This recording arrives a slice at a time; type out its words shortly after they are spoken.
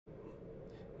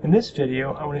In this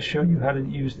video, I want to show you how to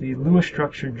use the Lewis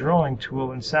structure drawing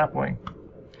tool in Sapling.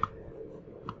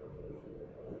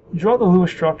 Draw the Lewis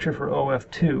structure for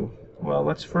OF2. Well,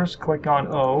 let's first click on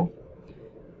O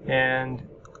and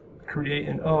create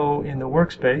an O in the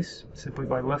workspace simply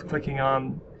by left-clicking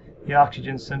on the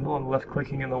oxygen symbol and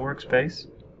left-clicking in the workspace.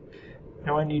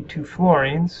 Now I need two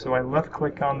fluorines, so I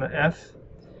left-click on the F,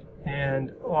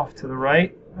 and off to the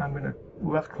right, I'm going to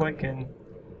left-click and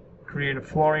create a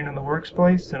fluorine in the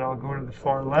workspace, and I'll go to the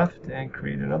far left and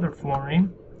create another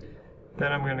fluorine.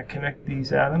 Then I'm going to connect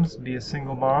these atoms via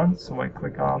single bond, so I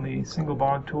click on the single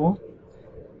bond tool.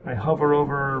 I hover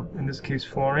over, in this case,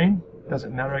 fluorine.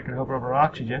 Doesn't matter, I can hover over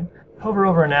oxygen. Hover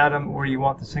over an atom where you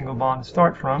want the single bond to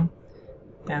start from,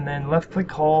 and then left-click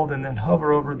hold, and then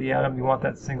hover over the atom you want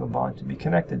that single bond to be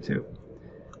connected to.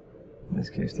 In this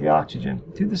case, the oxygen.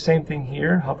 Do the same thing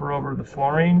here. Hover over the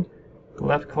fluorine,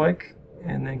 left-click,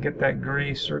 and then get that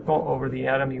gray circle over the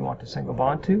atom you want to single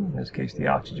bond to. In this case, the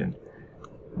oxygen.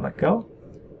 Let go,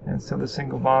 and so the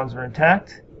single bonds are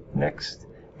intact. Next,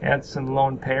 add some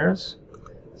lone pairs.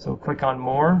 So click on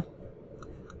More.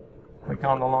 Click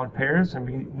on the lone pairs, and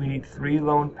we need 3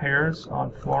 lone pairs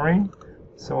on fluorine.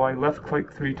 So I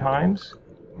left-click 3 times.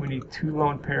 We need 2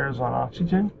 lone pairs on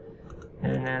oxygen,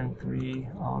 and then 3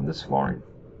 on this fluorine.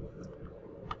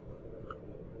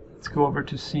 Let's go over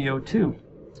to CO2.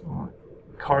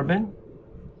 Carbon.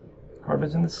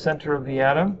 Carbon's in the center of the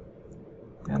atom,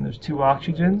 and there's 2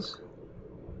 oxygens.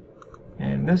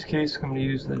 And in this case, I'm going to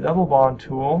use the double bond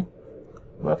tool.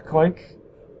 Left-click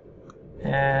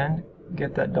and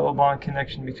get that double bond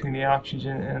connection between the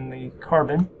oxygen and the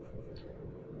carbon.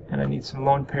 And I need some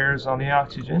lone pairs on the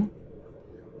oxygen.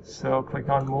 So click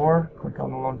on More, click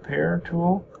on the lone pair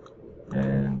tool,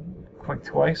 and click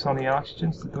twice on the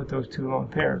oxygens to put those 2 lone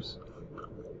pairs.